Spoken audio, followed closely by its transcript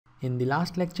In the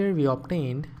last lecture, we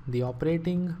obtained the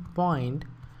operating point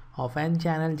of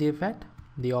n-channel JFET,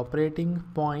 the operating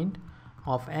point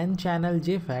of n-channel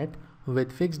JFET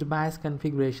with fixed bias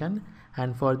configuration,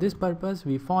 and for this purpose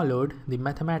we followed the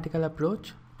mathematical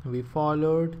approach.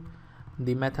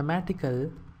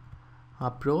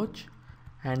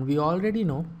 And we already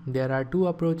know there are two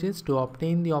approaches to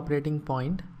obtain the operating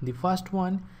point. The first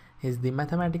one is the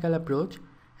mathematical approach,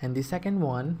 and the second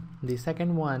one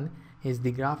is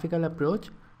the graphical approach.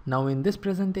 Now in this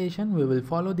presentation we will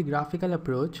follow the graphical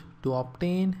approach to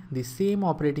obtain the same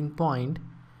operating point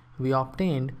we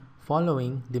obtained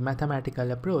following the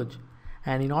mathematical approach.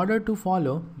 And in order to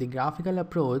follow the graphical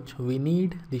approach, we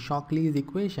need the Shockleys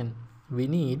equation.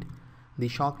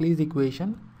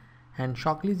 And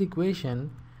Shockleys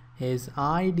equation is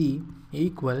ID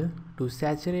equal to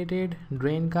saturated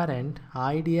drain current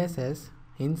IDSS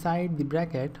inside the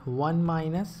bracket 1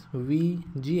 minus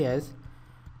VGS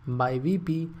by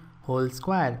VP whole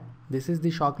square. This is the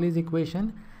Shockleys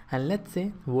equation, and let's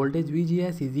say voltage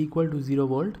VGS is equal to 0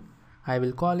 volt. I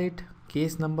will call it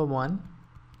case number 1.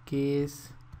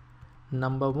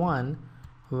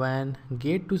 When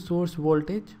gate to source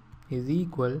voltage is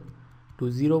equal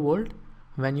to 0 volt.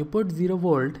 When you put 0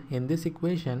 volt in this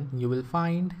equation, you will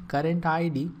find current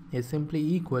ID is simply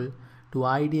equal to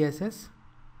IDSS.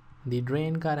 The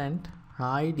drain current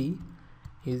ID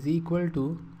is equal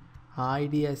to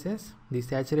IDSS, the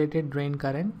saturated drain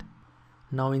current.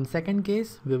 Now in second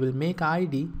case, we will make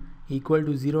ID equal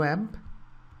to 0 amp.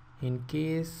 In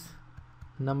case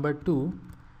number 2,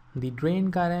 the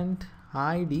drain current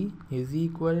ID is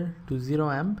equal to 0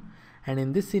 amp, and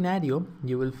in this scenario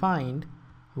you will find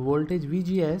voltage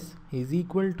VGS is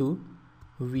equal to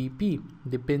VP,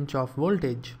 the pinch off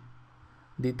voltage.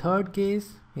 The third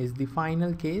case is the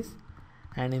final case,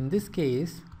 and in this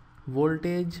case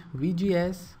voltage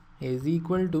VGS is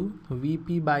equal to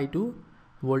VP by 2.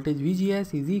 Voltage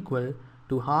VGS is equal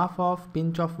to half of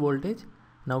pinch off voltage.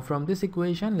 Now from this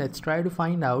equation, let's try to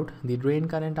find out the drain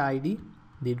current ID.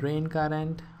 The drain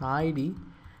current ID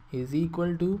is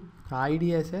equal to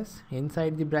IDSS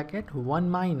inside the bracket 1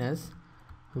 minus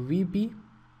VP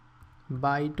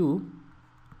by 2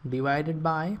 divided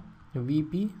by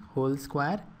VP whole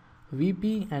square.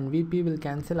 VP and VP will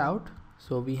cancel out,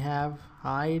 so we have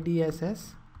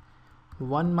IDSS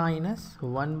 1 minus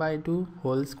 1 by 2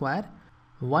 whole square.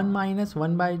 1 minus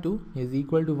 1 by 2 is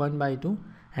equal to 1 by 2,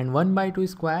 and 1 by 2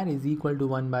 square is equal to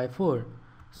 1 by 4.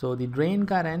 So the drain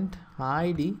current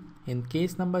ID in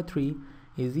case number 3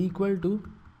 is equal to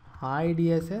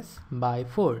IDSS by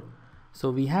 4. So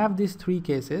we have these three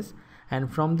cases,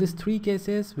 and from these three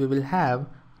cases we will have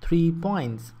 3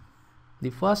 points. The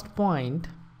first point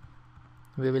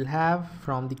we will have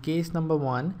from the case number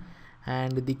 1,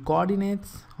 and the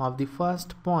coordinates of the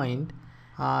first point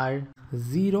are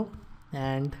 0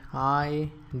 and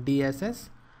IDSS.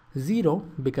 0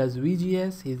 because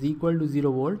VGS is equal to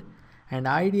 0 volt, and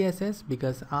IDSS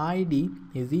because ID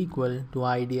is equal to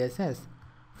IDSS.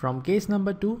 From case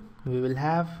number 2 we will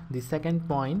have the second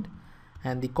point,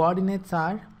 and the coordinates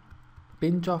are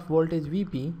pinch off voltage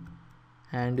VP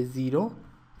and 0.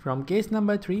 From case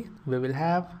number 3 we will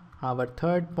have our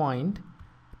third point.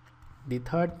 The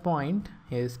third point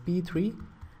is P3,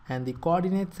 and the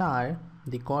coordinates are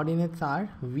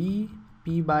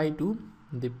VP by 2,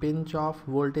 the pinch off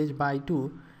voltage by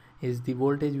 2 is the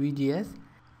voltage VGS,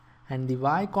 and the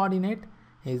Y coordinate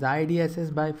is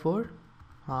IDSS by 4,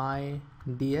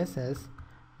 IDSS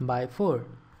by 4.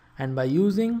 And by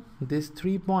using these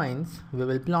 3 points we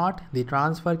will plot the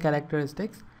transfer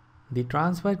characteristics. The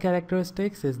transfer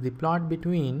characteristics is the plot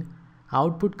between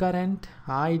output current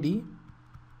ID,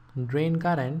 drain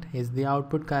current is the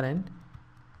output current,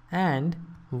 and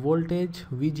voltage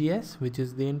VGS, which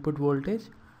is the input voltage.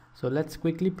 So let's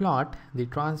quickly plot the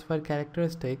transfer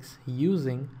characteristics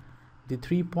using the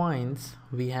 3 points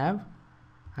we have.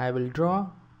 I will draw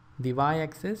the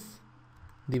y-axis.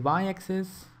 The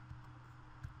y-axis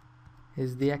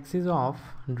is the axis of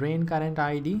drain current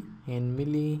ID in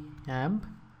milliamp.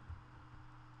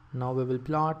 Now we will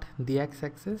plot the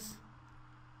x-axis.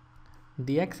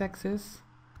 The x-axis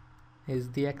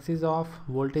is the axis of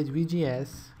voltage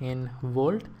VGS in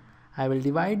volt. I will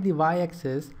divide the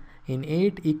y-axis in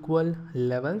 8 equal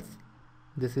levels.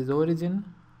 This is origin,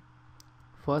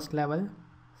 first level,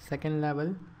 second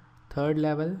level, third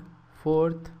level,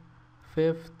 fourth,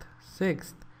 fifth,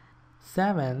 sixth,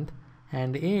 seventh,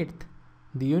 and eighth.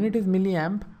 The unit is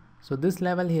milliamp, so this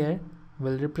level here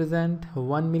will represent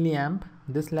 1 milliamp.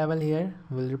 This level here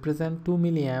will represent 2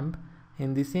 milliamp.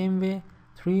 In the same way,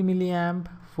 3 milliamp,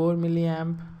 4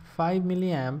 milliamp, 5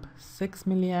 milliamp, 6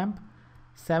 milliamp,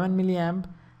 7 milliamp,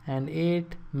 and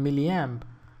 8 milliamp.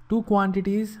 Two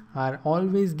quantities are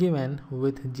always given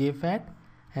with JFET,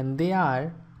 and they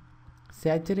are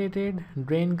saturated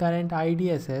drain current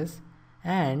IDSS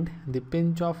and the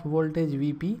pinch off voltage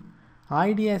VP.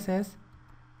 IDSS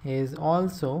is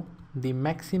also the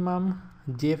maximum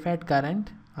JFET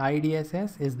current.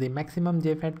 IDSS is the maximum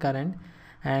JFET current,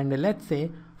 and let's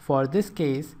say for this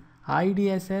case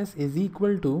IDSS is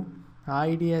equal to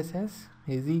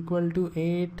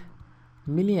 8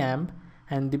 milliamp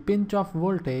and the pinch off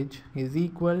voltage is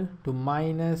equal to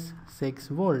 -6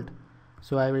 volt.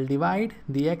 So I will divide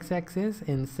the x-axis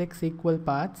in 6 equal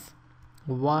parts.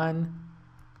 1,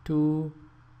 2,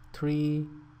 3,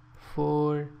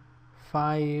 4,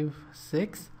 5,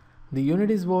 6. The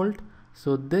unit is volt,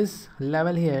 so this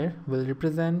level here will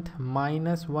represent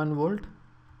 -1 volt.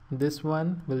 This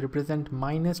one will represent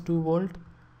 -2 volt.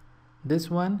 This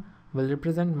one will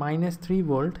represent -3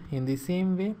 volt. In the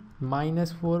same way,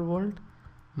 -4 volt,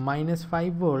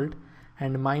 -5 volt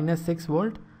and -6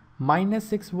 volt.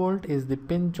 -6 volt is the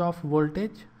pinch off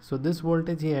voltage, so this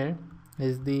voltage here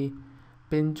is the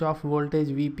pinch off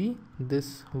voltage VP,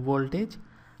 this voltage.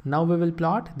 Now we will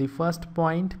plot the first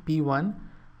point P1.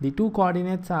 The two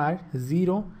coordinates are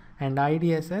 0 and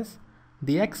IDSS.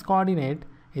 The x coordinate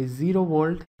is 0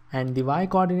 volt and the y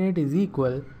coordinate is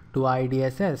equal to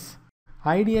IDSS.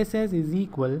 IDSS is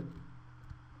equal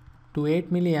to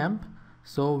 8 milliamp.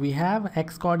 So we have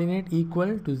x coordinate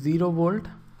equal to 0 volt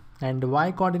and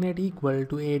y coordinate equal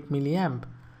to 8 milliamp.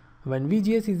 When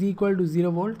VGS is equal to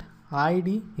 0 volt,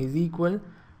 ID is equal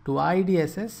to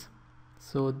IDSS.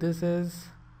 So this is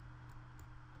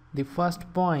the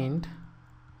first point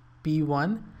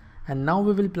P1, and now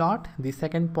we will plot the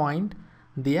second point.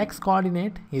 The x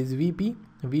coordinate is VP.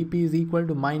 VP is equal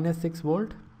to -6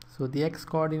 volt. So the x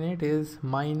coordinate is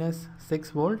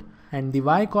 -6 volt and the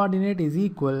y coordinate is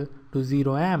equal to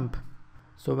 0 amp.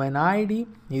 So when ID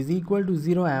is equal to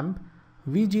 0 amp,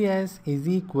 VGS is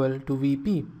equal to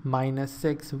VP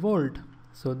 -6 volt.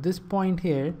 So this point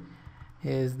here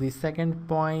is the second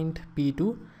point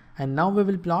P2, and now we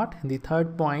will plot the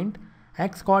third point.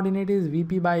 X coordinate is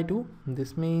VP by 2.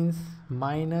 This means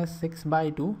 -6 by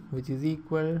 2, which is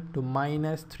equal to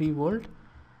 -3 volt.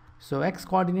 So x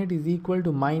coordinate is equal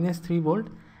to -3 volt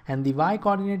and the y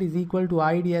coordinate is equal to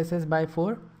IDSS by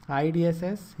 4.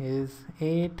 IDSS is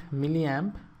 8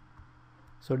 milliamp.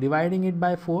 So dividing it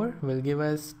by 4 will give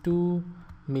us 2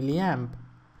 milliamp.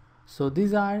 So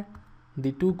these are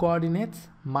the two coordinates,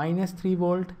 -3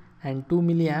 volt and 2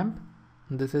 milliamp.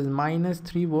 This is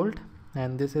 -3 volt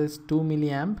and this is 2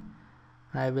 milliamp.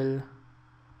 I will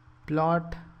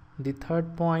plot the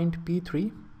third point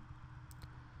P3,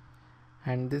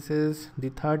 and this is the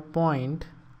third point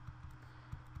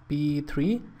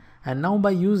P3. And now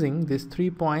by using these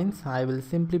 3 points, I will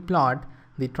simply plot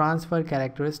the transfer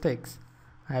characteristics.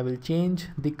 I will change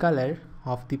the color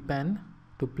of the pen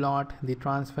to plot the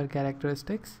transfer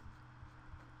characteristics.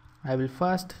 I will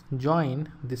first join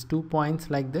these 2 points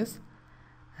like this,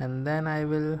 and then I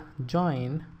will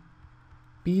join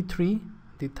P3,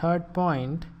 the third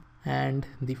point, and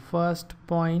the first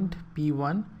point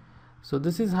P1. So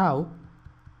this is how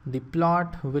the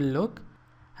plot will look.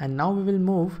 And now we will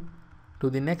move to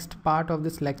the next part of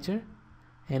this lecture,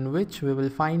 in which we will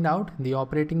find out the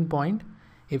operating point.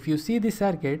 If you see the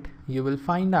circuit, you will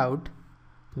find out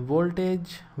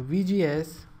voltage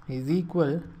VGS is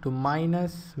equal to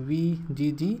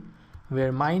 -VGG,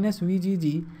 where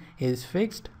 -VGG is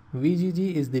fixed.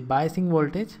 VGG is the biasing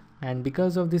voltage, and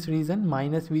because of this reason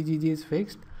 -VGG is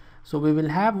fixed. So we will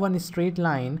have one straight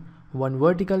line, one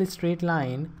vertical straight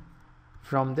line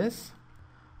from this.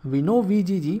 We know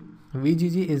VGG.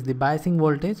 VGG is the biasing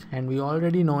voltage and we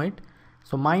already know it.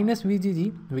 So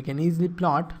 -VGG we can easily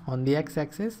plot on the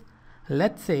x-axis.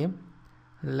 Let's say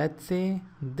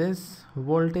this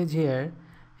voltage here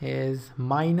is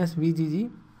 -VGG.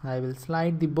 I will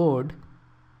slide the board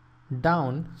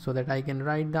down so that I can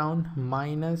write down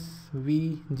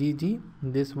 -VGG.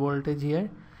 This voltage here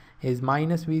is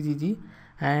 -VGG,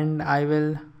 and I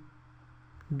will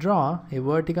draw a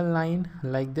vertical line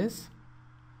like this,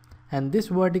 and this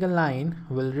vertical line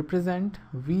will represent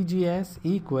VGS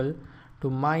equal to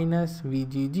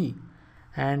 -VGG,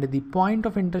 and the point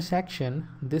of intersection,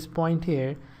 this point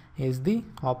here, is the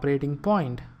operating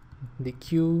point, the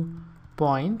Q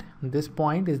point. This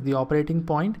point is the operating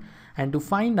point, and to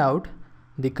find out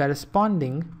the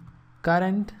corresponding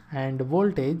current and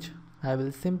voltage, I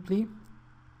will simply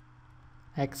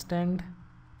extend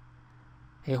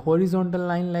a horizontal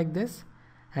line like this,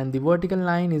 and the vertical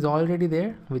line is already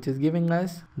there, which is giving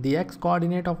us the x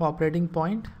coordinate of operating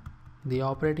point. The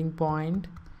operating point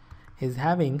is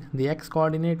having the x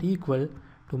coordinate equal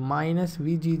to minus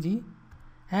VGG,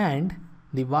 and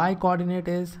the y coordinate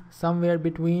is somewhere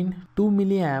between 2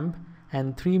 milliamp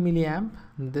and 3 milliamp.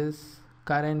 This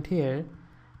current here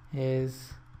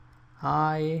is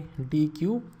I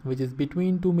dq, which is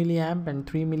between 2 milliamp and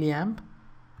 3 milliamp.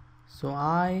 So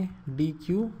I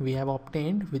dq we have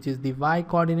obtained, which is the y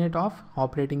coordinate of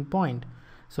operating point.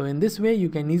 So in this way you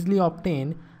can easily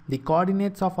obtain the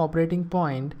coordinates of operating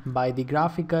point by the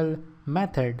graphical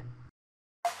method.